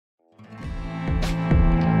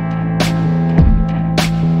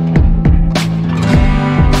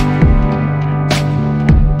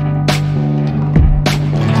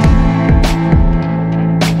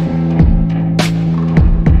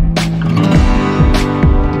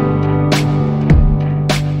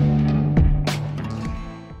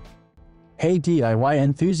Hey DIY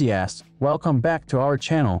enthusiasts, welcome back to our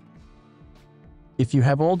channel. If you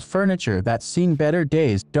have old furniture that's seen better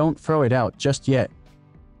days, don't throw it out just yet.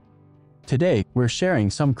 Today, we're sharing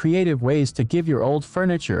some creative ways to give your old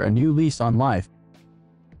furniture a new lease on life.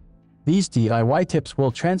 These DIY tips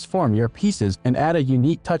will transform your pieces and add a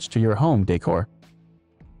unique touch to your home decor.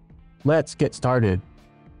 Let's get started.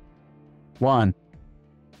 1.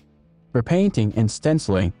 Repainting and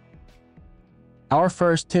stenciling. Our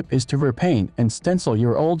first tip is to repaint and stencil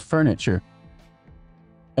your old furniture.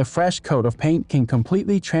 A fresh coat of paint can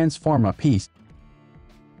completely transform a piece.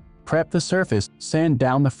 Prep the surface, sand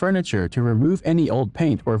down the furniture to remove any old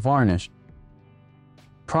paint or varnish.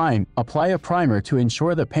 Prime, apply a primer to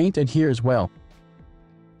ensure the paint adheres well.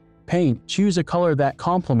 Paint, choose a color that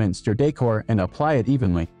complements your decor and apply it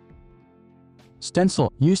evenly.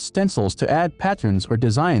 Stencil, use stencils to add patterns or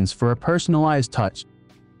designs for a personalized touch.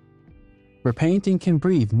 Repainting can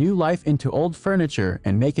breathe new life into old furniture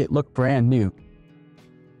and make it look brand new.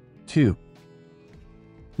 2.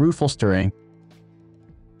 Upcycling.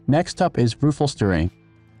 Next up is upcycling.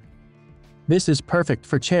 This is perfect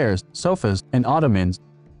for chairs, sofas, and ottomans.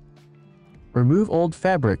 Remove old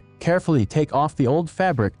fabric, carefully take off the old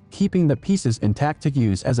fabric, keeping the pieces intact to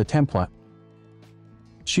use as a template.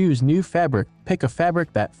 Choose new fabric, pick a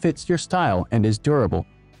fabric that fits your style and is durable.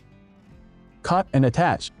 Cut and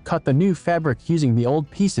attach, cut the new fabric using the old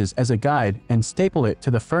pieces as a guide and staple it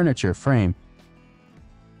to the furniture frame.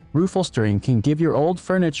 Upcycling can give your old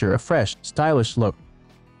furniture a fresh, stylish look.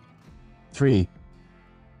 3.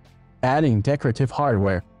 Adding decorative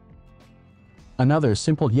hardware. Another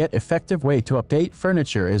simple yet effective way to update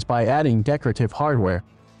furniture is by adding decorative hardware.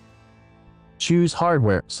 Choose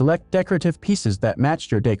hardware, select decorative pieces that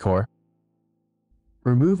match your decor.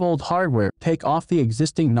 Remove old hardware, take off the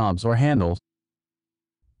existing knobs or handles.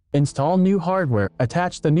 Install new hardware,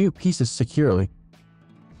 attach the new pieces securely.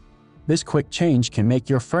 This quick change can make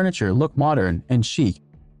your furniture look modern and chic.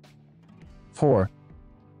 4.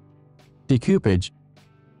 Decoupage.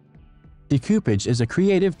 Decoupage is a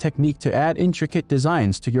creative technique to add intricate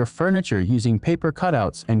designs to your furniture using paper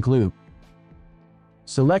cutouts and glue.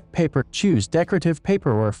 Select paper, choose decorative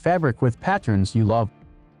paper or fabric with patterns you love.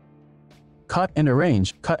 Cut and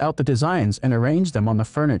arrange, cut out the designs and arrange them on the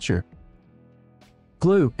furniture.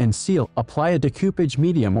 Glue and seal, apply a decoupage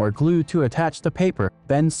medium or glue to attach the paper,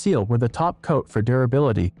 then seal with a top coat for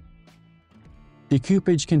durability.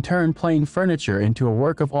 Decoupage can turn plain furniture into a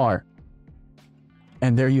work of art.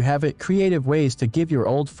 And there you have it, creative ways to give your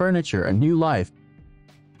old furniture a new life.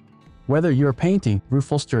 Whether you're painting,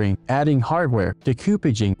 upcycling, adding hardware,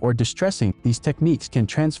 decoupaging, or distressing, these techniques can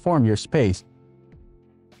transform your space.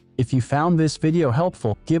 If you found this video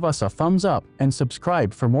helpful, give us a thumbs up and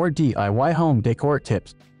subscribe for more DIY home decor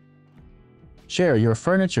tips. Share your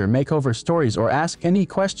furniture makeover stories or ask any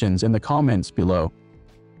questions in the comments below.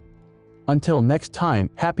 Until next time,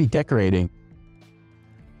 happy decorating!